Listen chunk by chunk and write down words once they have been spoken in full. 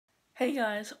Hey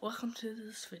guys, welcome to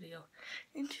this video.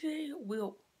 And today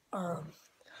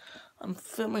I'm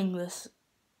filming this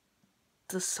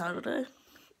Saturday,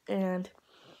 and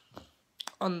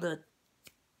on the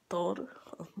 3rd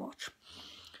of March.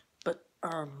 But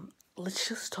let's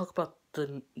just talk about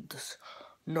this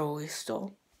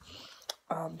noreaster.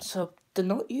 So the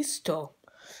noreaster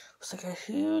was like a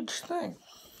huge thing.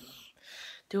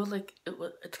 They were like,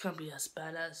 it's gonna be as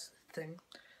bad as the thing.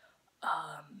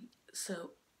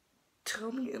 So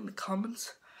tell me in the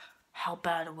comments how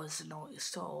bad it was in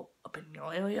noreaster up in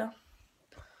your area.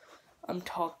 I'm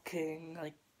talking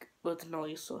like where the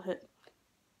noreaster hit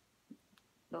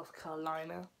North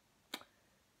Carolina,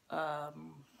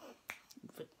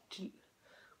 Virginia,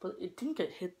 but it didn't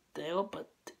get hit there, but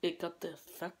it got the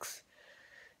effects.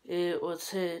 It was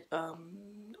hit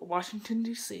Washington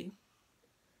D.C.,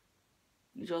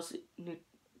 New Jersey,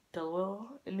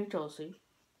 Delaware, and New Jersey,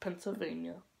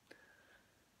 Pennsylvania,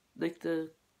 like the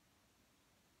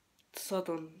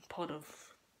southern part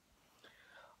of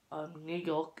New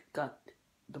York got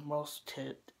the most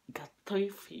hit. It got 3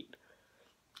 feet.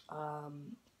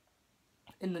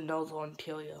 In the northern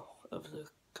interior of the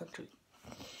country.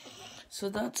 So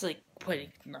that's like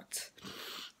pretty nuts.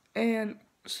 And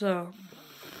so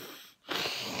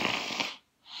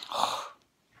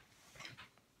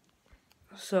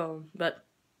but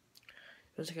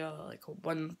there's like a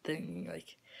one thing,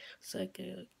 like it's like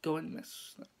go and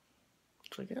miss.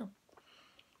 It's like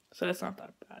so it's not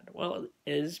that bad. Well,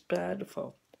 it is bad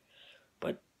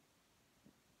but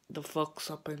the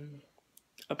folks up in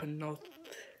North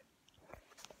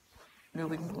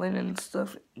New England and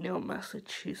stuff, New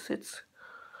Massachusetts,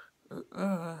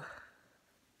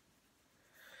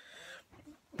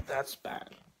 that's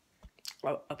bad.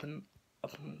 Well, up in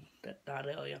that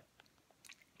area,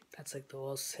 that's like the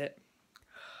worst hit.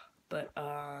 But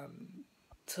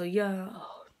so yeah,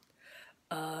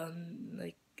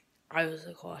 like I was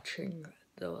like watching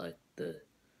the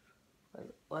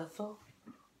weather.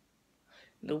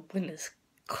 The wind is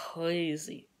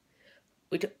crazy.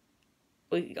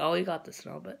 We already got the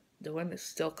snow, but the wind is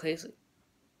still crazy.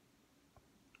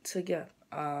 So yeah,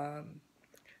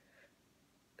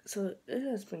 so it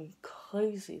has been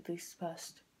crazy these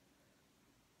past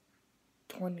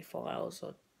 24 hours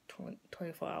or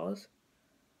 24 hours.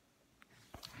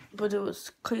 But it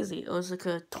was crazy. It was like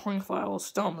a 24-hour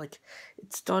storm. Like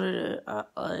it started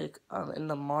in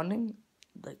the morning,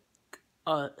 like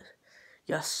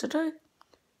yesterday.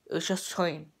 It was just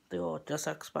rain. They were just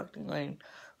expecting rain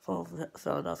for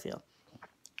Philadelphia.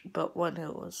 But when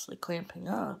it was like clamping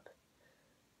up,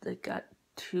 they got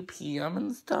 2 p.m.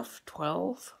 and stuff,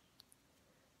 12.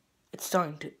 It's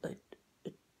starting to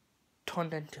it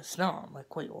turned into snow. I'm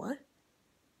like, wait, what?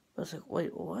 I was like,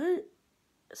 wait, what?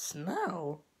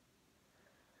 Snow?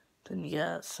 Then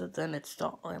yeah, so then it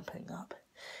started ramping up.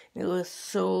 It was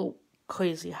so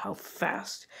crazy how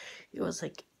fast it was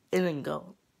like in and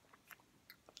go.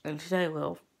 And today,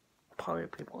 well, probably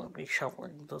people will be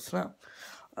shoveling the snow.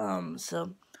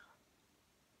 So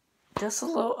just a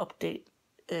little update,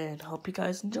 and hope you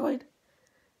guys enjoyed.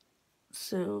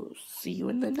 So see you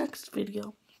in the next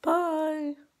video. Bye.